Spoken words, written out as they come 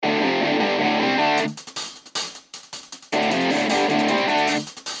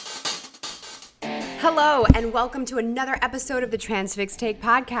Hello, and welcome to another episode of the Transfix Take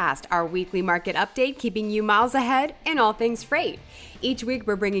podcast, our weekly market update keeping you miles ahead in all things freight. Each week,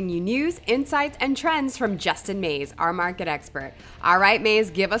 we're bringing you news, insights, and trends from Justin Mays, our market expert. All right, Mays,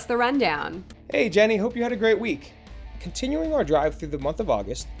 give us the rundown. Hey, Jenny, hope you had a great week. Continuing our drive through the month of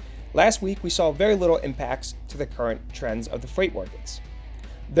August, last week we saw very little impacts to the current trends of the freight markets.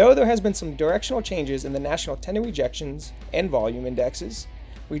 Though there has been some directional changes in the national tender rejections and volume indexes,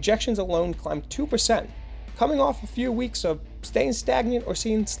 rejections alone climbed 2%, coming off a few weeks of staying stagnant or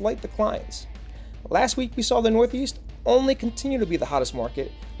seeing slight declines. Last week we saw the Northeast only continue to be the hottest market,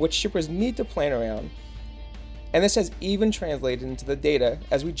 which shippers need to plan around. And this has even translated into the data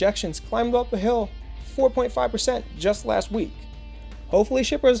as rejections climbed up a hill 4.5% just last week. Hopefully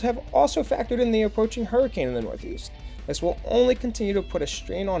shippers have also factored in the approaching hurricane in the Northeast. This will only continue to put a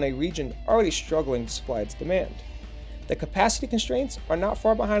strain on a region already struggling to supply its demand. The capacity constraints are not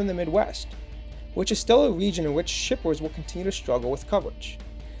far behind in the Midwest, which is still a region in which shippers will continue to struggle with coverage,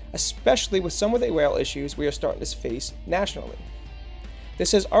 especially with some of the rail issues we are starting to face nationally.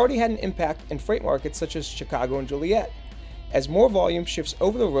 This has already had an impact in freight markets such as Chicago and Joliet, as more volume shifts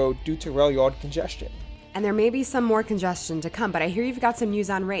over the road due to rail yard congestion. And there may be some more congestion to come, but I hear you've got some news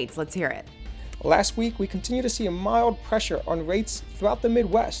on rates. Let's hear it. Last week, we continue to see a mild pressure on rates throughout the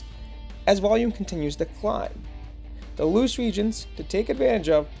Midwest as volume continues to climb. The loose regions to take advantage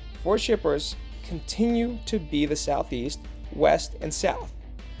of for shippers continue to be the Southeast, West, and South.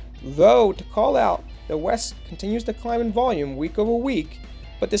 Though, to call out, the West continues to climb in volume week over week,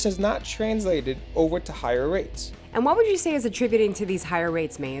 but this has not translated over to higher rates. And what would you say is attributing to these higher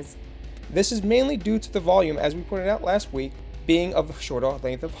rates, Mays? This is mainly due to the volume, as we pointed out last week, being of a shorter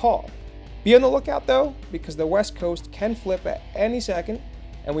length of haul. Be on the lookout though, because the West Coast can flip at any second,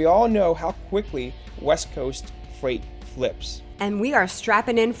 and we all know how quickly West Coast freight flips. And we are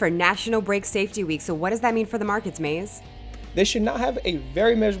strapping in for National Brake Safety Week, so what does that mean for the markets, Mays? This should not have a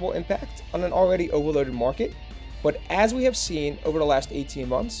very measurable impact on an already overloaded market, but as we have seen over the last 18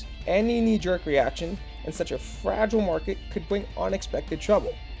 months, any knee-jerk reaction in such a fragile market could bring unexpected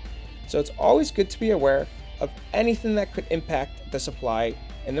trouble. So it's always good to be aware of anything that could impact the supply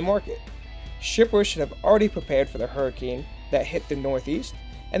in the market. Shippers should have already prepared for the hurricane that hit the Northeast,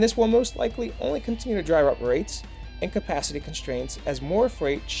 and this will most likely only continue to drive up rates and capacity constraints as more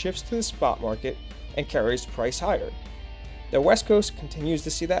freight shifts to the spot market and carries price higher. The West Coast continues to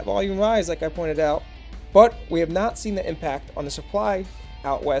see that volume rise, like I pointed out, but we have not seen the impact on the supply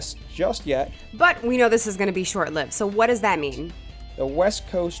out west just yet. But we know this is going to be short-lived, so what does that mean? The West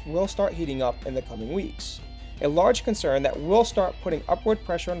Coast will start heating up in the coming weeks. A large concern that will start putting upward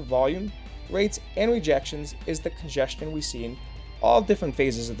pressure on volume, rates, and rejections is the congestion we see in all different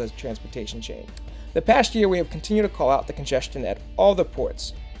phases of the transportation chain. The past year, we have continued to call out the congestion at all the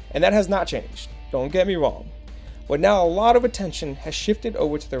ports, and that has not changed, don't get me wrong. But now a lot of attention has shifted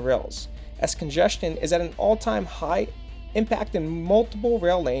over to the rails, as congestion is at an all-time high, impacting multiple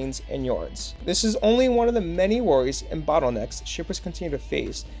rail lanes and yards. This is only one of the many worries and bottlenecks shippers continue to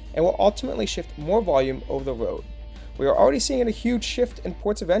face and will ultimately shift more volume over the road. We are already seeing a huge shift in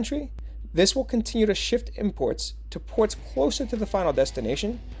ports of entry. This will continue to shift imports to ports closer to the final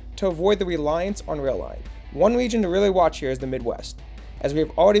destination to avoid the reliance on rail line. One region to really watch here is the Midwest, as we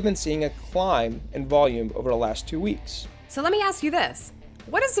have already been seeing a climb in volume over the last 2 weeks. So let me ask you this.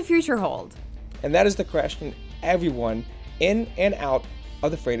 What does the future hold? And that is the question everyone in and out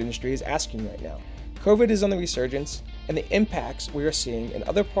of the freight industry is asking right now. COVID is on the resurgence, and the impacts we are seeing in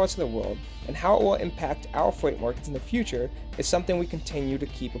other parts of the world and how it will impact our freight markets in the future is something we continue to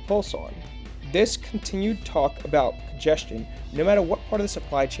keep a pulse on. This continued talk about congestion, no matter what part of the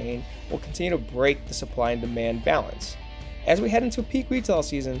supply chain, will continue to break the supply and demand balance as we head into peak retail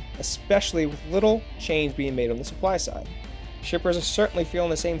season, especially with little change being made on the supply side. Shippers are certainly feeling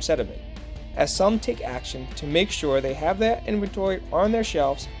the same sentiment, as some take action to make sure they have that inventory on their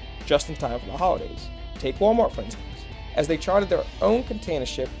shelves just in time for the holidays. Take Walmart, for instance, as they chartered their own container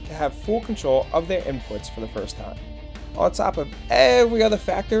ship to have full control of their imports for the first time. On top of every other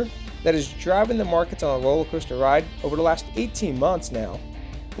factor that is driving the markets on a roller coaster ride over the last 18 months now,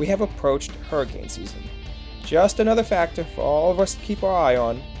 we have approached hurricane season. Just another factor for all of us to keep our eye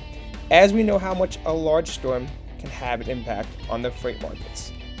on, as we know how much a large storm can have an impact on the freight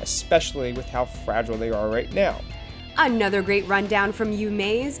markets, especially with how fragile they are right now. Another great rundown from you,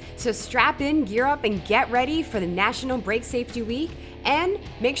 Mays. So strap in, gear up, and get ready for the National Brake Safety Week, and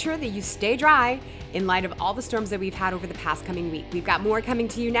make sure that you stay dry in light of all the storms that we've had over the past coming week. We've got more coming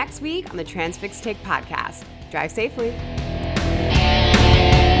to you next week on the Transfix Take podcast. Drive safely.